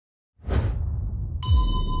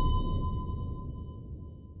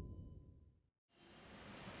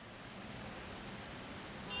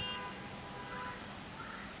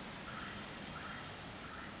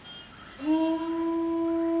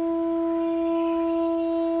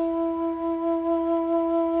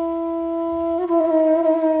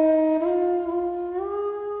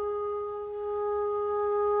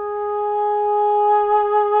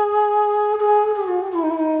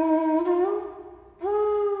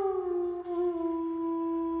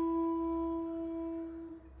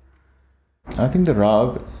I think the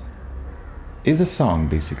rag is a song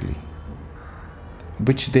basically,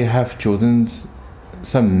 which they have chosen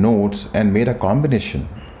some notes and made a combination,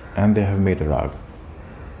 and they have made a rag.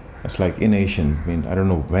 It's like in Asian, I mean, I don't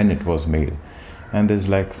know when it was made, and there's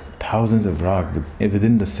like thousands of rag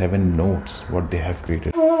within the 7 notes what they have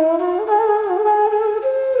created.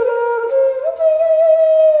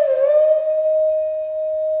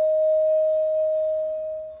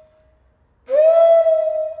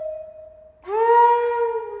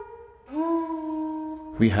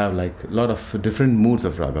 We have like a lot of different moods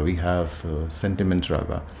of raga. We have sentiment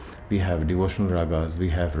raga, we have devotional ragas, we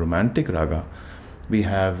have romantic raga, we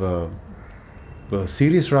have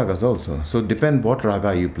serious ragas also. So depend what raga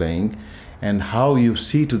are you playing and how you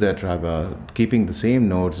see to that raga, keeping the same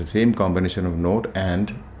notes, the same combination of note,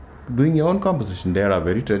 and doing your own composition. There are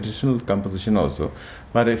very traditional composition also,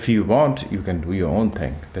 but if you want, you can do your own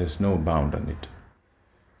thing. There's no bound on it.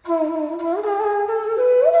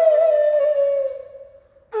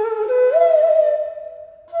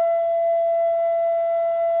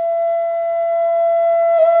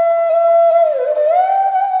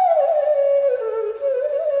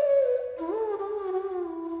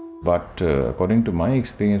 But according to my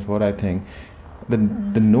experience, what I think, the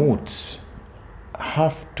notes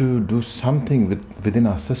have to do something within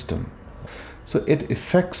our system. So it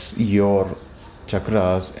affects your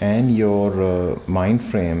chakras and your mind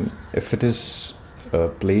frame if it is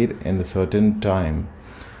played in a certain time,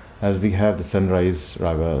 as we have the sunrise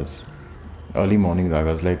ragas, early morning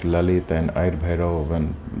ragas like Lalit and Ayr Bhairav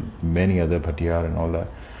and many other Bhatiyar and all that.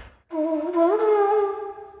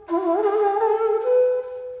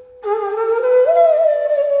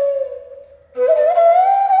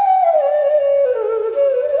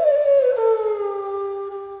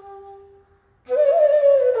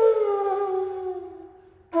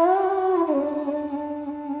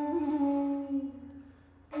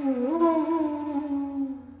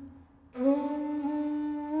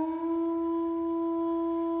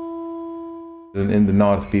 In the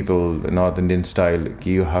North North Indian style,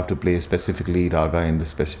 you have to play specifically raga in the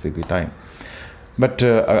specific time. But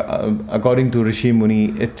according to Rishi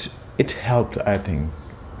Muni, it helped, I think,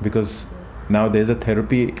 because now there's a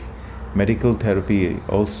therapy, medical therapy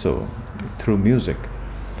also through music.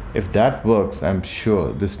 If that works, I'm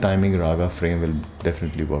sure this timing raga frame will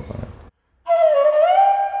definitely work on it.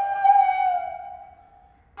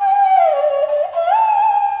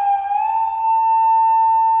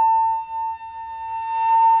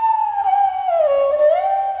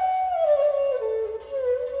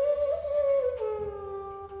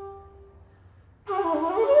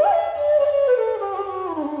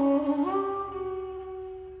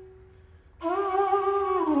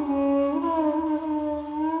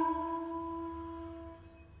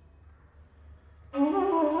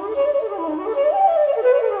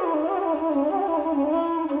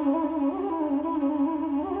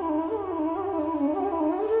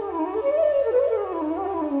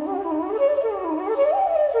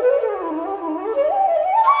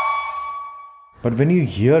 But when you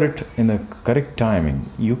hear it in the correct timing,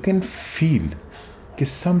 you can feel that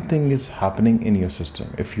something is happening in your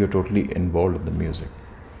system if you're totally involved in the music.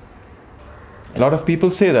 A lot of people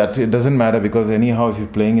say that it doesn't matter because anyhow if you're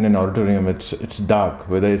playing in an auditorium, it's dark,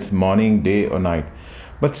 whether it's morning, day or night.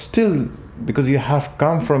 But still, because you have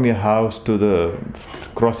come from your house to the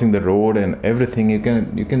crossing the road and everything, you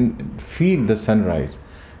can feel the sunrise.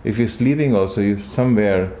 If you're sleeping also,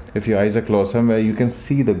 if your eyes are closed, somewhere you can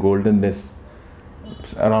see the goldenness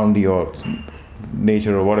around your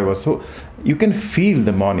nature or whatever. So you can feel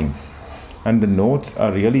the morning, and the notes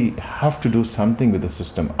are really have to do something with the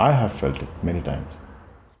system. I have felt it many times.